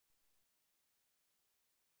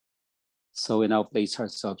So we now place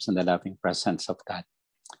ourselves in the loving presence of God.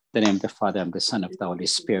 In the name of the Father, and the Son, of the Holy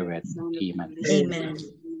Spirit. Amen. Amen.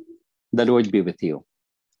 The Lord be with you.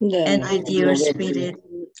 And with your spirit.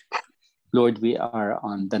 Lord, we are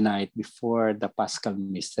on the night before the Paschal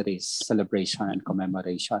Mysteries celebration and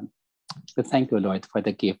commemoration. We thank you, Lord, for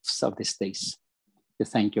the gifts of these days. We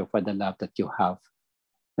thank you for the love that you have.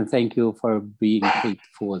 And thank you for being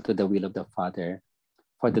faithful to the will of the Father,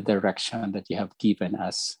 for the direction that you have given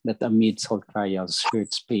us, that amidst all trials,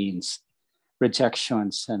 hurts, pains,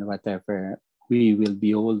 rejections, and whatever, we will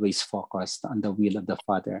be always focused on the will of the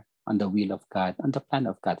Father, on the will of God, on the plan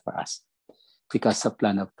of God for us. Because the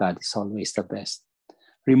plan of God is always the best.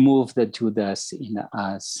 Remove the Judas in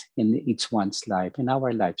us, in each one's life, in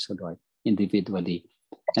our lives, O Lord, individually,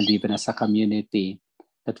 and even as a community,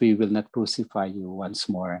 that we will not crucify you once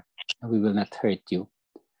more, and we will not hurt you.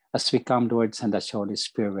 As we come, Lord, send us Holy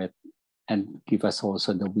Spirit, and give us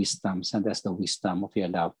also the wisdom, send us the wisdom of your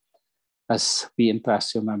love. As we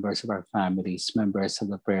entrust you, members of our families, members of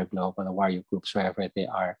the Prayer Global, the warrior groups, wherever they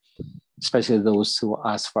are, especially those who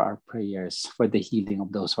ask for our prayers, for the healing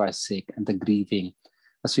of those who are sick and the grieving,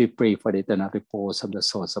 as we pray for the eternal repose of the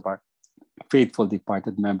souls of our faithful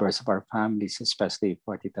departed members of our families, especially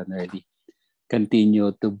for Tita Nerly.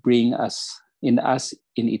 Continue to bring us, in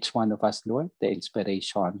each one of us, Lord, the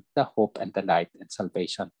inspiration, the hope, and the light and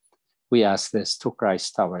salvation. We ask this through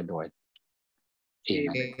Christ our Lord.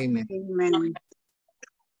 Amen. Amen. Amen.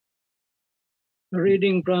 A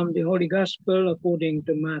reading from the Holy Gospel according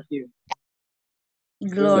to Matthew.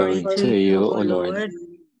 Glory to you, O Lord.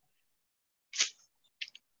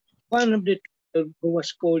 One of the 12, who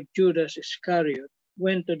was called Judas Iscariot,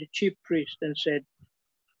 went to the chief priest and said,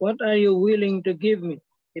 "What are you willing to give me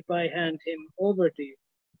if I hand him over to you?"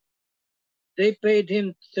 They paid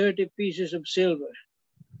him 30 pieces of silver,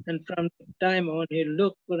 and from that time on he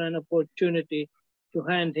looked for an opportunity to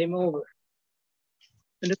hand him over.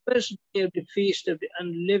 On the first day of the feast of the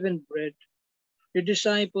unleavened bread, the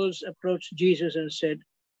disciples approached Jesus and said,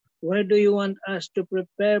 "Where do you want us to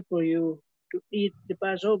prepare for you to eat the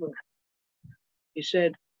Passover?" He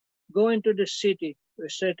said, "Go into the city to a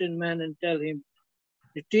certain man and tell him,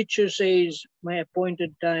 'The teacher says, my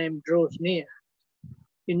appointed time draws near.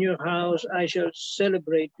 In your house I shall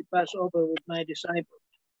celebrate the Passover with my disciples.'"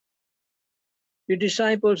 The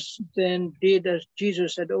disciples then did as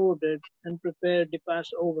Jesus had ordered and prepared the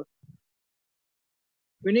Passover.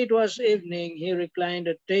 When it was evening, he reclined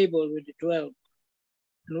at table with the 12.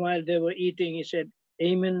 And while they were eating, he said,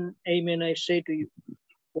 "Amen, amen, I say to you,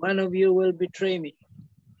 one of you will betray me."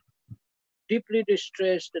 Deeply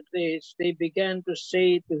distressed at this, they began to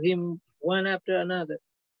say to him one after another,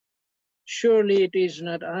 "Surely it is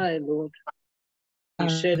not I, Lord." He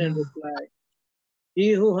said in reply, "He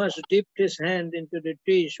who has dipped his hand into the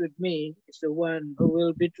dish with me is the one who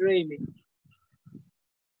will betray me.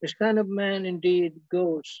 The Son of Man indeed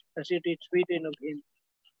goes as it is written of him,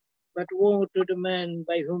 but woe to the man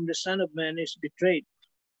by whom the Son of Man is betrayed.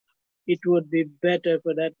 It would be better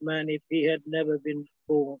for that man if he had never been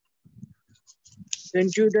born." Then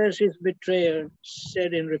Judas, his betrayer,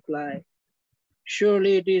 said in reply,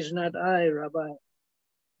 "Surely it is not I, Rabbi."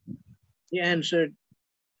 He answered,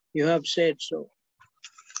 "You have said so."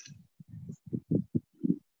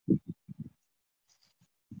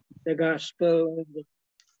 The Gospel of the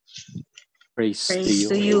Praise Praise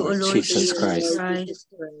to you, O Lord Jesus Christ.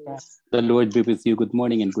 The Lord be with you. Good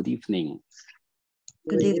morning and good evening.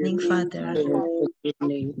 Good evening, Father.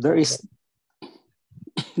 There is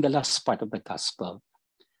the last part of the Gospel.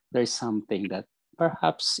 There is something that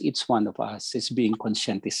perhaps each one of us is being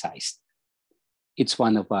conscientized. Each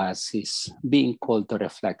one of us is being called to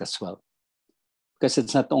reflect as well. Because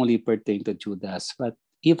it's not only pertaining to Judas, but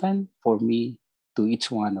even for me, to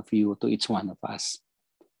each one of you, to each one of us.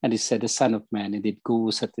 And he said, "The Son of Man indeed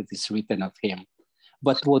goes as it is written of him.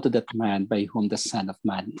 But woe to that man by whom the Son of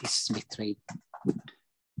Man is betrayed."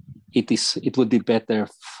 It would be better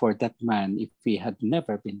for that man if he had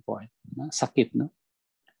never been born. No? Sakit, no?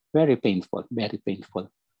 Very painful, very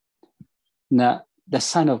painful. Na the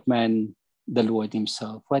Son of Man, the Lord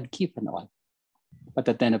himself, who had given all. But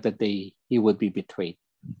at the end of the day, he would be betrayed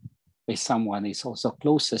by someone who is also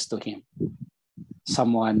closest to him.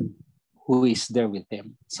 Someone who is there with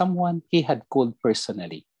him. Someone he had called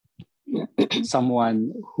personally.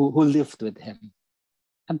 Someone who lived with him.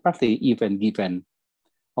 And probably even given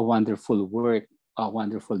a wonderful work, a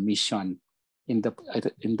wonderful mission in the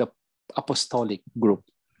apostolic group,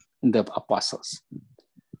 in the apostles.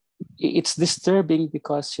 It's disturbing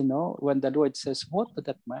because, when the Lord says, "What to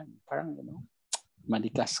that man?" Parang,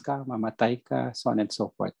 malikas ka, mamatay ka, so on and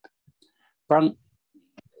so forth. Parang,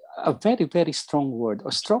 a very, very strong word,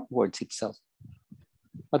 or strong words itself.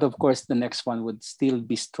 But of course, the next one would still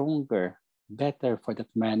be stronger, better for that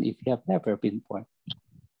man if he have never been born.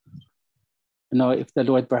 You know, if the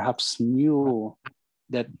Lord perhaps knew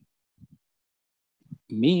that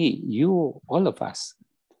me, you, all of us,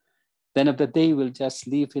 then of the day we'll just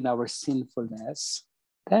live in our sinfulness,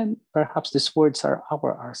 then perhaps these words are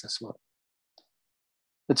ours as well.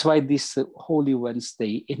 That's why this Holy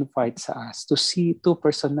Wednesday invites us to see two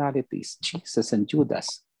personalities, Jesus and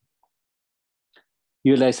Judas.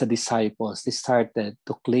 You realize the disciples, they started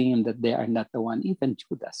to claim that they are not the one, even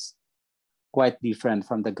Judas. Quite different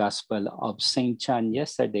from the Gospel of St. John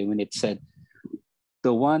yesterday when it said,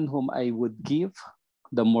 the one whom I would give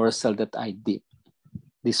the morsel that I dip.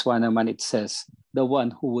 This one naman, it says, the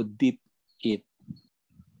one who would dip it.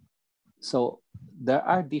 So there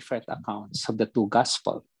are different accounts of the two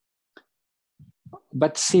Gospels.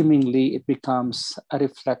 But seemingly it becomes a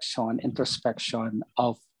reflection, introspection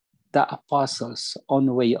of the apostles'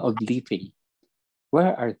 own way of living.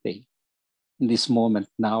 Where are they? In this moment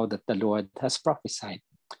now that the Lord has prophesied,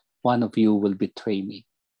 one of you will betray me.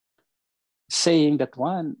 Saying that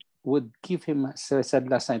one would give him, as I said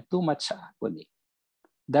last night, too much agony.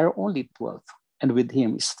 There are only 12, and with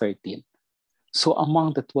him is 13. So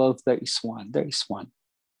among the 12, there is one.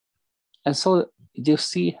 And so you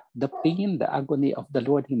see the pain, the agony of the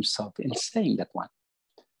Lord himself in saying that one.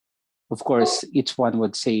 Of course, each one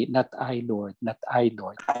would say, not I, Lord, not I,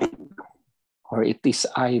 Lord. Or it is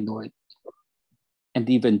I, Lord. And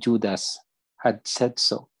even Judas had said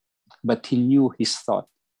so. But he knew his thought.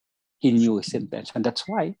 He knew his intention. That's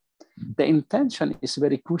why the intention is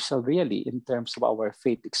very crucial, really, in terms of our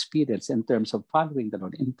faith experience, in terms of following the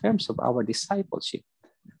Lord, in terms of our discipleship.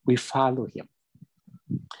 We follow him.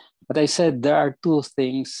 But I said there are two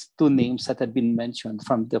names that had been mentioned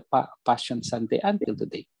from the Passion Sunday until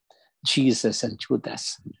today, Jesus and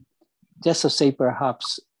Judas. Just to say,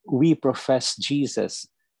 perhaps we profess Jesus,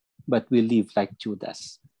 but we live like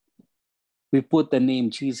Judas. We put the name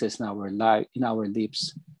Jesus in our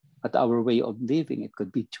lips, but our way of living, it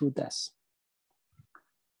could be Judas.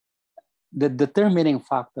 The determining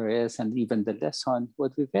factor is, and even the lesson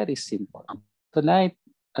would be very simple. Tonight,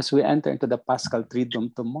 as we enter into the Paschal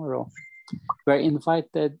Triduum tomorrow, we're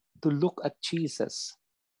invited to look at Jesus,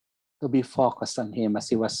 to be focused on him as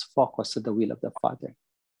he was focused to the will of the Father,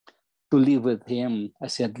 to live with him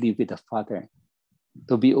as he had lived with the Father,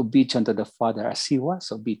 to be obedient to the Father as he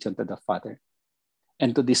was obedient to the Father,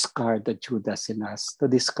 and to discard the Judas in us, to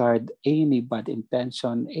discard any bad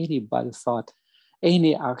intention, any bad thought,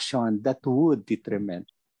 any action that would detriment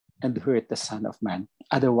and hurt the Son of Man.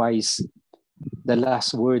 Otherwise, the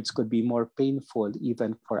last words could be more painful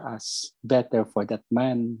even for us. Better for that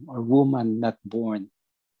man or woman not born,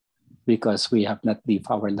 because we have not lived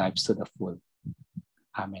our lives to the full.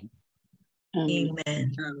 Amen.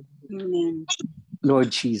 Amen. Amen.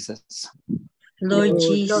 Lord Jesus, Lord Lord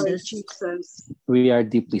Jesus, Jesus, we are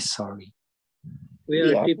deeply sorry.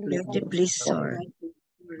 We are deeply we are deeply sorry.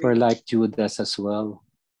 For like Judas as well,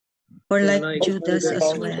 For like Judas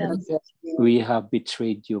as well, we have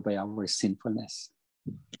betrayed you by our sinfulness.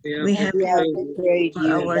 we have betrayed for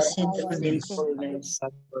you our by sinfulness.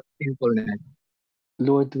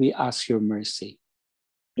 Lord, we ask your mercy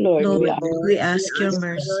Lord, Lord, we we ask your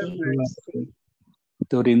mercy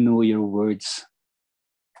to renew your words,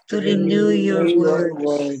 to renew your your words.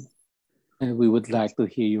 word, and we would like to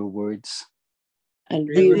hear your words, and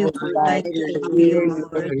We we would would like like to to hear hear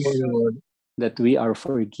your words, that we are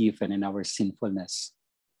forgiven in our sinfulness,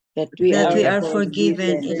 that we that we are are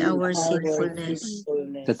forgiven in in our our sinfulness,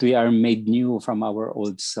 that we are made new from our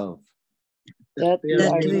old self, that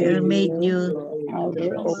that we are made new our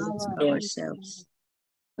own for ourselves,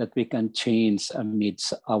 that we can change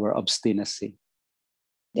amidst our obstinacy,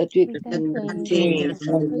 that we that can we continue change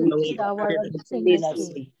amidst our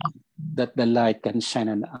obstinacy, that the light can shine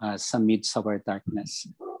on us amidst our darkness,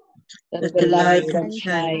 that the light can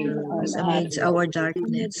shine on amidst us, our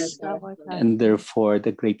darkness, and therefore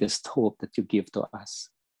the greatest hope that you give to us.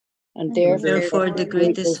 and therefore the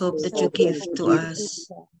greatest hope that you give to us.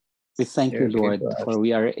 We thank you, Lord, for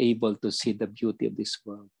we are able to see the beauty of this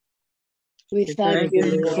world. we thank you,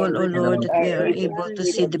 Thankful, O Lord, that we are Lord, able to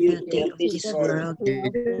see the beauty of this world,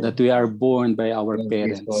 That we are born by our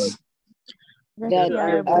parents, that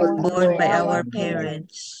are born by our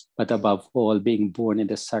parents, but above all, being born in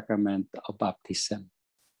the sacrament of baptism.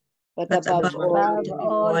 but but above all, to be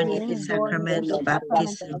born in the sacrament of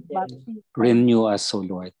baptism. Renew us, O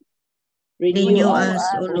Lord. Renew us,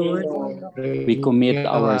 O Lord. We commit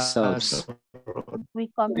ourselves We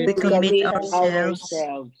commit ourselves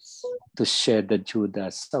to shed the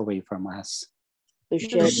Judas away from us, to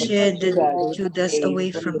To shed shed the Judas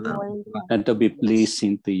away from us, and to be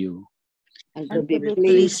pleasing to you and to be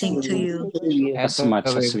pleasing pleasing to you to you as much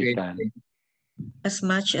as we can. as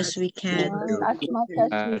much as we can. As much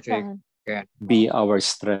as we can. Be our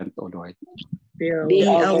strength, O Lord. Be our Be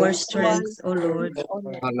our our strength, strength, O Lord.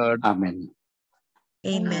 Amen.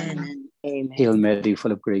 Amen. Amen. Hail Mary,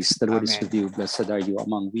 full of grace, the Lord is with you. Blessed are you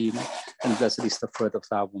among women, and blessed is the fruit of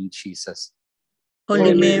thy womb, Jesus.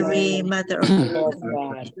 Holy Holy Mary, Mother of God, Lord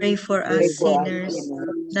God, pray for pray us for us sinners,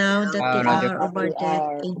 sinners, now that the now hour of at our the death.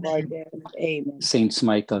 hour of our Amen. death. Amen. Saints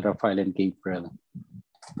Michael, Raphael, and Gabriel,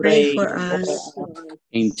 Pray Pray for for us, us,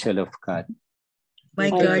 angel of God, my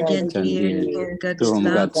My guardian guardian dear, dear, whom to God's whom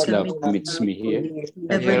love God's love commits commits me here.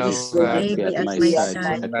 ever Heaven His is way be be at at my my side,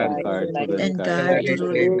 side, at one guard to rule and and guard guide. to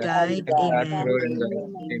rule and guide. Amen.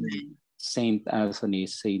 Amen. Saint Anthony,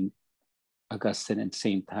 Saint Augustine, and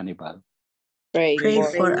Saint Hannibal, Pray Pray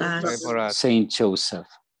for for us. us. Saint Joseph,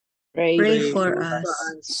 Pray Pray for for us.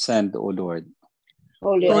 send, O Lord.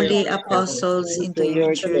 Holy apostles into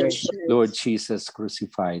your church, Lord Jesus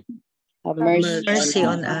crucified, have Have mercy mercy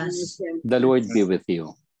on on us. us. the Lord be with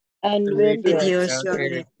you. And and with With your your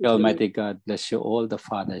spirit. Almighty God bless you all, the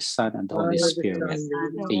Father, Son, and the Holy Father, the Spirit. Son,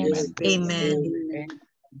 the Holy Amen. Spirit. Amen.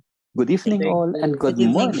 Good evening Thank all, and you. good Good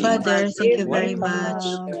evening, morning. Father. Thank you very Welcome. much.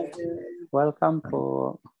 Welcome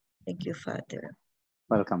po. Thank you, Father.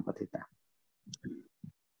 Welcome po, Tita.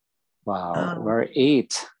 Wow, we're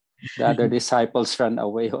 8. The other disciples ran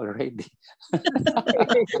away already.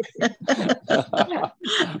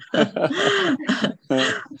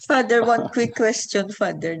 Father, one quick question,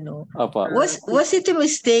 Father, no? Opo. Was it a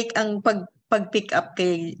mistake ang pag-pick up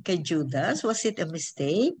kay Judas? Was it a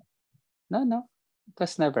mistake? No. It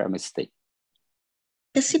was never a mistake.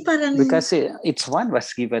 Kasi parang Because each one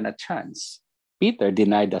was given a chance. Peter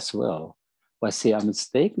denied as well. Was he a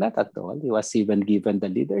mistake? Not at all. He was even given the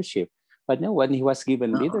leadership. But no, when he was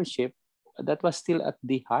given leadership, that was still at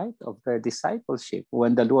the height of their discipleship.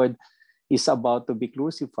 When the Lord is about to be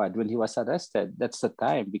crucified, when he was arrested, that's the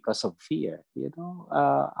time because of fear. You know,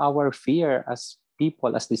 our fear as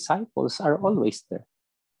people, as disciples, are always there.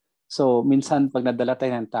 So minsan pag nadala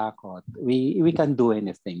tayo ng takot, we can do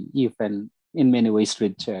anything, even in many ways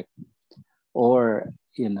reject or,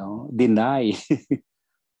 deny.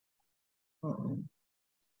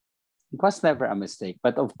 It was never a mistake.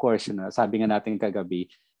 But of course, sabi nga natin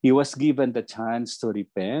kagabi, he was given the chance to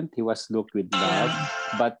repent. He was looked with love.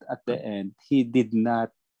 But at the end, he did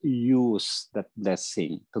not use that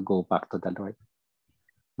blessing to go back to the Lord.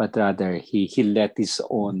 But rather, he let his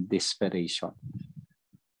own desperation.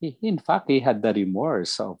 In fact, he had the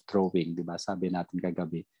remorse of throwing, di ba? Sabi natin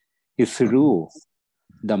kagabi. He threw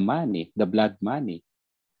the money, the blood money.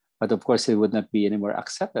 But of course, it would not be anymore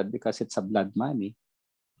accepted because it's a blood money.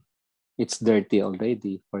 It's dirty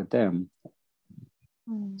already for them,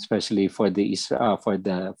 especially for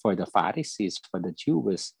the Pharisees, for the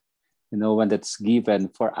Jews. When that's given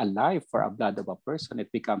for a life, for a blood of a person,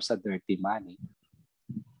 it becomes a dirty money.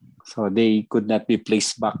 So they could not be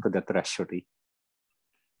placed back to the treasury.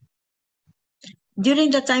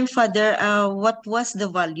 during the time, Father, what was the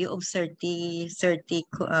value of 30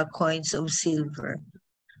 coins of silver?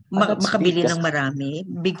 Makabili ng marami?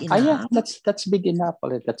 Big enough? Yeah, that's big enough.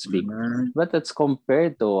 That's big. But that's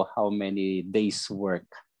compared to how many days' work.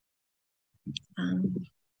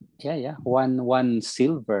 Yeah. One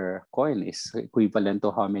silver coin is equivalent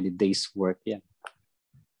to how many days' work. Yeah.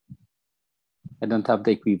 I don't have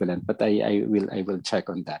the equivalent, but I will check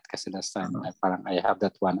on that kasi last time I have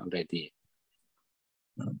that one already.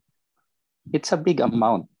 It's a big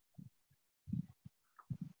amount.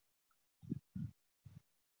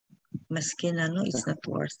 Maski na, no, it's not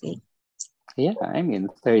worth it. Yeah, I mean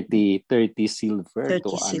 30 silver 30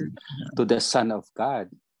 to silver. To the Son of God.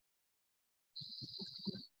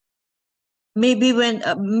 Maybe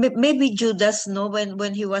maybe Judas, no,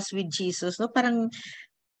 when he was with Jesus, no, parang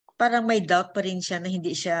may doubt pa rin siya na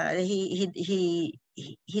hindi siya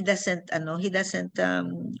he doesn't anong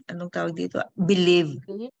tawag dito, believe.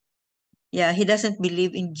 Yeah, he doesn't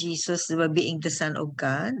believe in Jesus being the Son of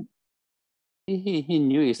God. He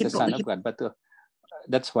knew he's the Son of God, but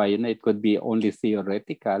that's why it could be only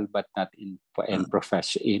theoretical, but not in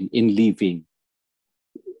profession, in living.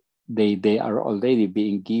 They are already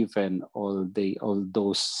being given all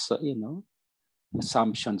those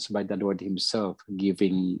assumptions by the Lord Himself,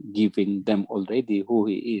 giving them already who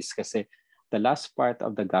He is. Kasi the last part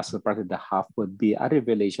of the gospel, part of the half, would be a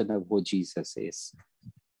revelation of who Jesus is.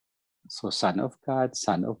 So Son of God,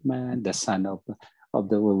 Son of Man, the Son of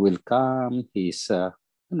the world will come. He's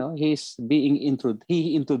he's being introduced.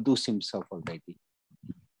 He introduced himself already.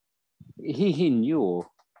 He knew,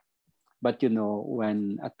 but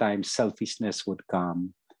when at times selfishness would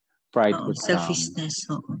come, pride would selfishness.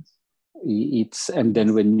 come. And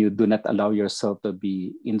then when you do not allow yourself to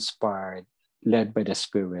be inspired, led by the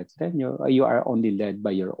Spirit, then you are only led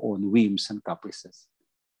by your own whims and caprices.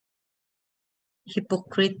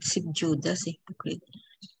 Hypocrite si Judas, hypocrite.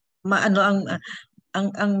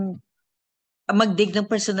 Ang magdig ng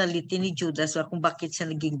personality ni Judas kung bakit siya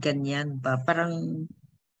naging ganyan ba? Parang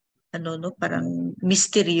parang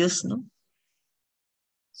mysterious, no?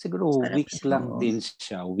 Siguro weak lang din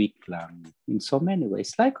siya, weak lang in so many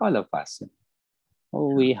ways, like all of us.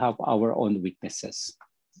 We have our own weaknesses.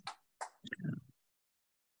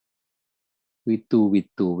 We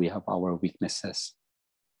have our weaknesses.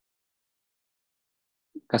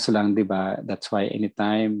 Kaso lang, di ba, that's why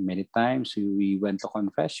many times we went to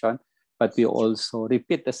confession, but we also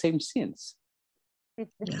repeat the same sins.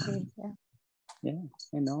 Yeah,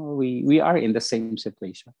 we are in the same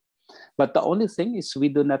situation. But the only thing is we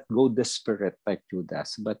do not go desperate like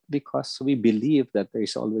Judas, but because we believe that there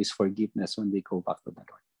is always forgiveness when we go back to the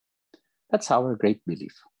Lord. That's our great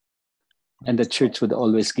belief. And the church would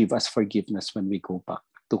always give us forgiveness when we go back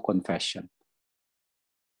to confession.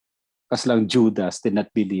 Kasi lang Judas did not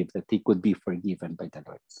believe that he could be forgiven by the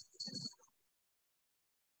Lord.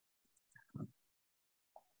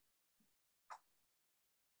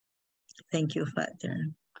 Thank you,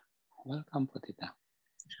 Father. Welcome po, Tita.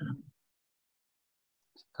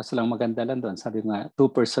 Kasi lang maganda lang doon. Sabi nga, two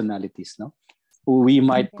personalities, no? We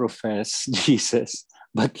might profess Jesus,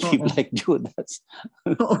 but live like Judas.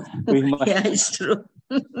 Yeah, it's true.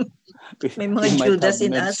 May mga Judas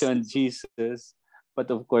in us. Jesus, but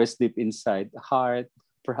of course, deep inside, heart,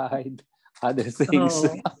 pride, other things.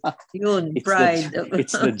 Yun, pride.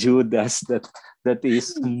 It's the Judas that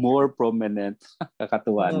is more prominent.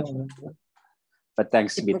 Kakatuwa. But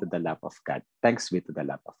thanks be to the love of God. Thanks be to the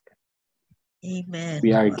love of God. Amen.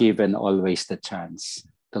 We are given always the chance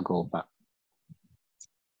to go back.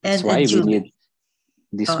 That's And why we need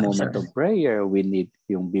this moment of prayer. We need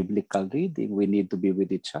yung biblical reading. We need to be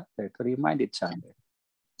with each other, to remind each other.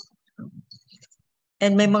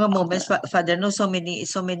 And may mga moments, Father, so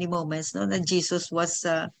many moments, no, na Jesus was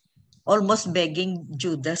almost begging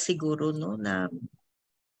Judas siguro, no, na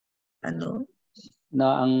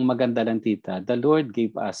Na ang maganda lang, Tita, the Lord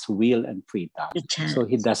gave us will and freedom. So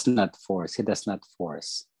He does not force. He does not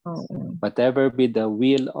force. Whatever be the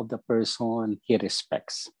will of the person, He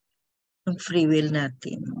respects. Ang free will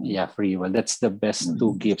natin. Yeah, free will. That's the best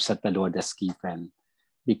two gifts that the Lord has given.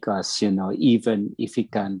 Because, even if He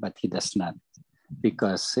can, but He does not.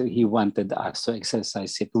 Because He wanted us to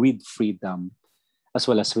exercise it with freedom as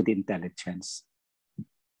well as with intelligence.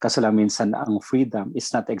 Kasi lang minsan ang freedom is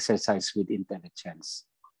not exercised with intelligence,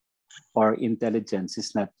 or intelligence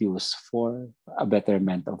is not used for a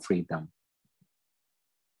betterment of freedom.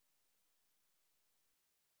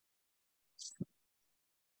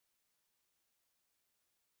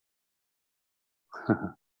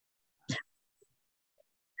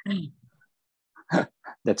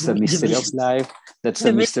 That's the mystery of life. That's the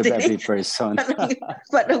mystery of every person.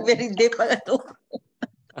 Parang very deep.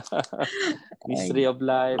 Mystery of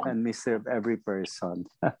life and mystery of every person.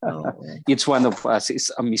 Each one of us is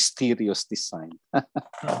a mysterious design.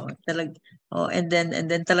 And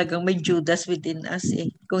then talagang may Judas within us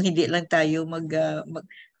Kung hindi lang tayo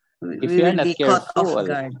we will be caught off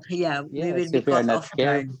guard. Yeah, we will be caught off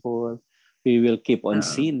guard. We will keep on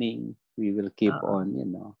sinning. We will keep on,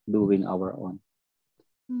 doing our own.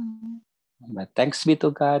 But thanks be to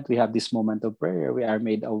God, we have this moment of prayer. We are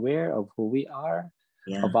made aware of who we are.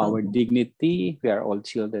 Of our dignity. We are all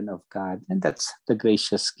children of God, and that's the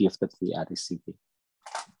gracious gift that we are receiving.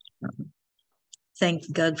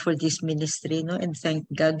 Thank God for this ministry, and thank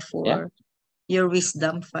God for your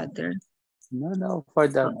wisdom, Father. No, for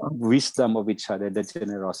the wisdom of each other, the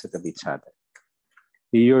generosity of each other.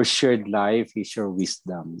 Your shared life is your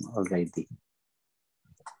wisdom already.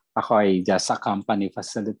 Ako ay just accompany,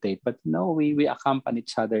 facilitate, but no, we accompany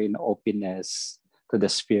each other in openness to the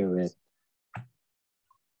Spirit.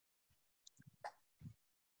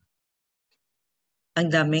 Ang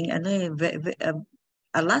daming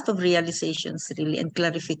a lot of realizations really and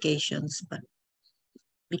clarifications, but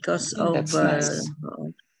because of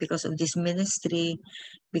because of this ministry,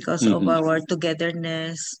 because of our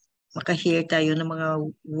togetherness, makahear tayo ng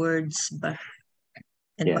mga words ba,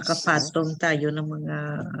 and makapatong tayo ng mga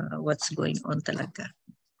what's going on talaga.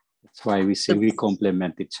 That's why we say we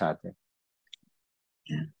complement each other.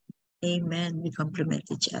 Yeah. Amen. We complement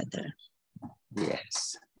each other.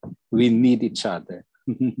 Yes. We need each other.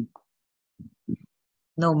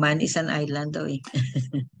 No man is an island daw eh.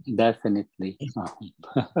 Definitely.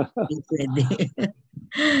 Pwede.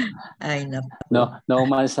 Ay, naku. No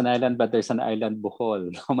man's an island, but there's an island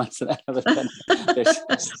Bohol. No man's an island, but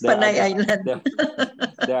Panay Island.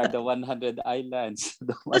 there are the 100 islands.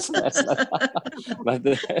 No man's an island.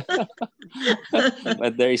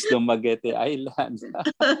 but there is Dumaguete Island.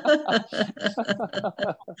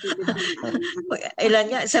 Ilan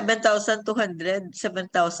nga? 7,200?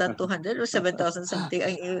 7,200 or 7,000 something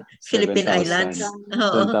ang Philippine 7,000. Islands?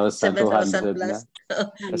 Oo, 7,000 7,200 plus.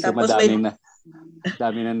 Kasi Tapos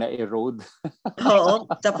dami na na-erode. Oo,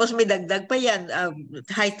 tapos may dagdag pa yan.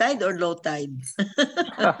 High tide or low tide?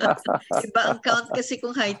 Iba ang count kasi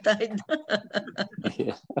kung high tide.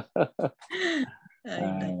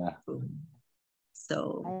 Ay, naku.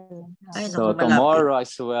 So tomorrow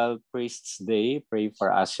as well, Priest's Day. Pray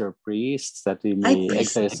for us, your priests, that we may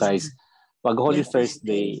exercise. Pag Holy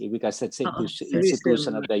Thursday, because it's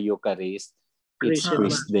institution of the Eucharist, it's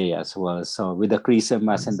Priest Day as well. So with the Chrism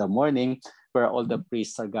Mass in the morning, where all the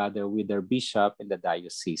priests are gathered with their bishop in the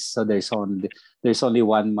diocese. So there's only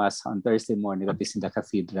one Mass on Thursday morning that is in the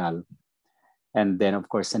cathedral. And then, of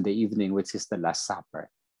course, in the evening, which is the Last Supper.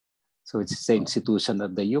 So it's the institution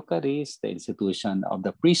of the Eucharist, the institution of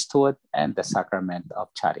the priesthood, and the sacrament of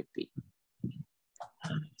charity.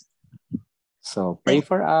 So pray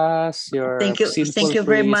for us. Thank you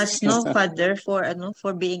very much, Father,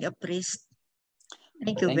 for being a priest.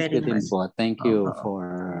 Thank you very much. Thank you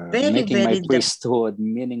for making my priesthood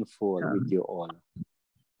meaningful with you all.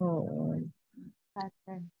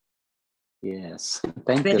 Yes.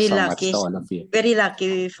 Thank you so much to all of you. Very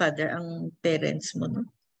lucky, Father, ang parents mo, no?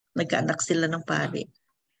 Nagkaanak sila ng pari.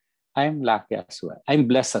 I'm lucky as well. I'm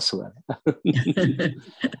blessed as well.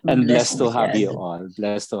 And blessed to have you all.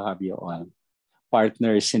 Blessed to have you all.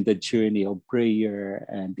 Partners in the journey of prayer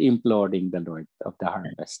and imploring the Lord of the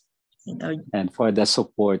harvest. And for the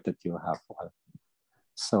support that you have all.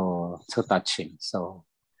 So touching. So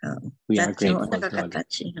we are grateful to all.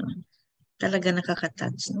 Talaga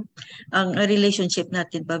nakaka-touch, no? Ang relationship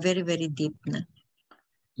natin ba very, very deep na.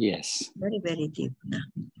 Yes. Very, very deep na.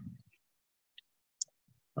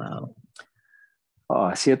 Wow.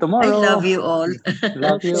 See you tomorrow. I love you all.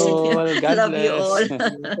 Love you all. God love bless. you all.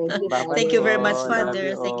 Bye-bye. Thank you very much,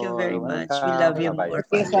 Father. Thank you very much. We love you more,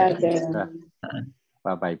 Father.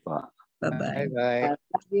 Bye-bye po. Bye-bye.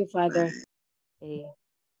 Love you, Father. Okay.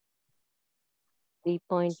 3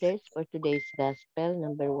 pointers for today's gospel.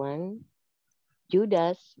 Number 1,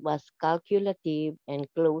 Judas was calculative and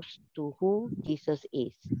close to who Jesus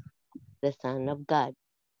is, the Son of God.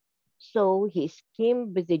 So he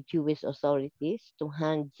schemed with the Jewish authorities to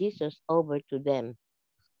hand Jesus over to them.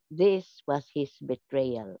 This was his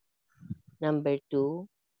betrayal. Number 2,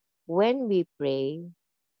 when we pray,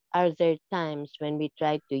 are there times when we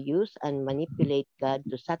try to use and manipulate God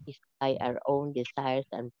to satisfy our own desires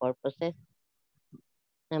and purposes?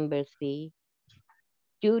 Number 3,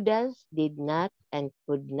 Judas did not and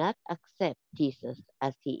could not accept Jesus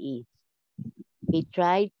as he is. He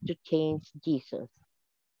tried to change Jesus.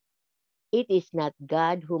 It is not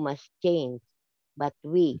God who must change, but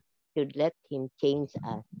we should let him change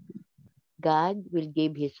us. God will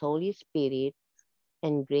give his Holy Spirit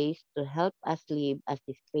and grace to help us live as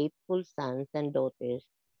his faithful sons and daughters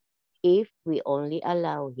if we only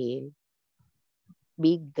allow him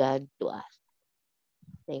be God to us.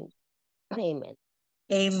 Thank you. Amen.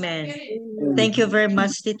 Amen. Thank you very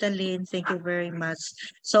much, Tita Lynn. Thank you very much.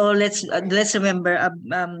 So let's remember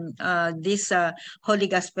this Holy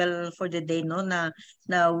Gospel for the day, no? Na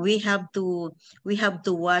we have to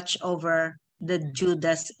watch over the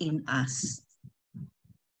Judas in us,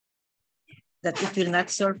 that it will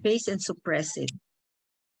not surface and suppress it.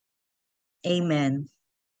 Amen.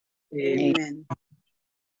 Amen.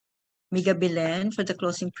 Miga Belen for the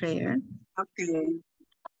closing prayer. Okay.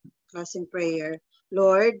 Closing prayer.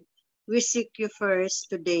 Lord, we seek you first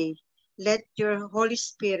today. Let your Holy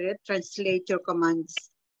Spirit translate your commands.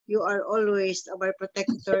 You are always our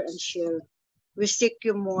protector and shield. We seek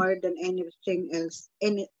you more than anything else.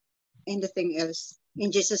 Anything else.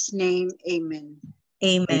 In Jesus' name, amen.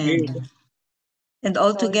 Amen. And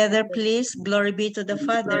all together, please, glory be to the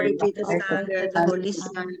Father, Glory be to the Son, Father, to the Holy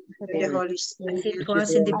Son, Spirit, to the Holy Spirit. as it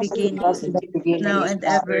was in the beginning, now and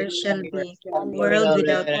ever shall be, world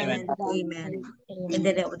without end. Amen. In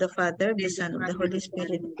the name of the Father, the Son, of the Holy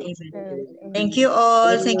Spirit. Amen. Thank you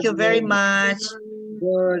all. Thank you very much.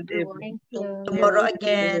 Good Tomorrow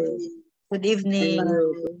again. Good evening.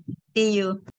 See you.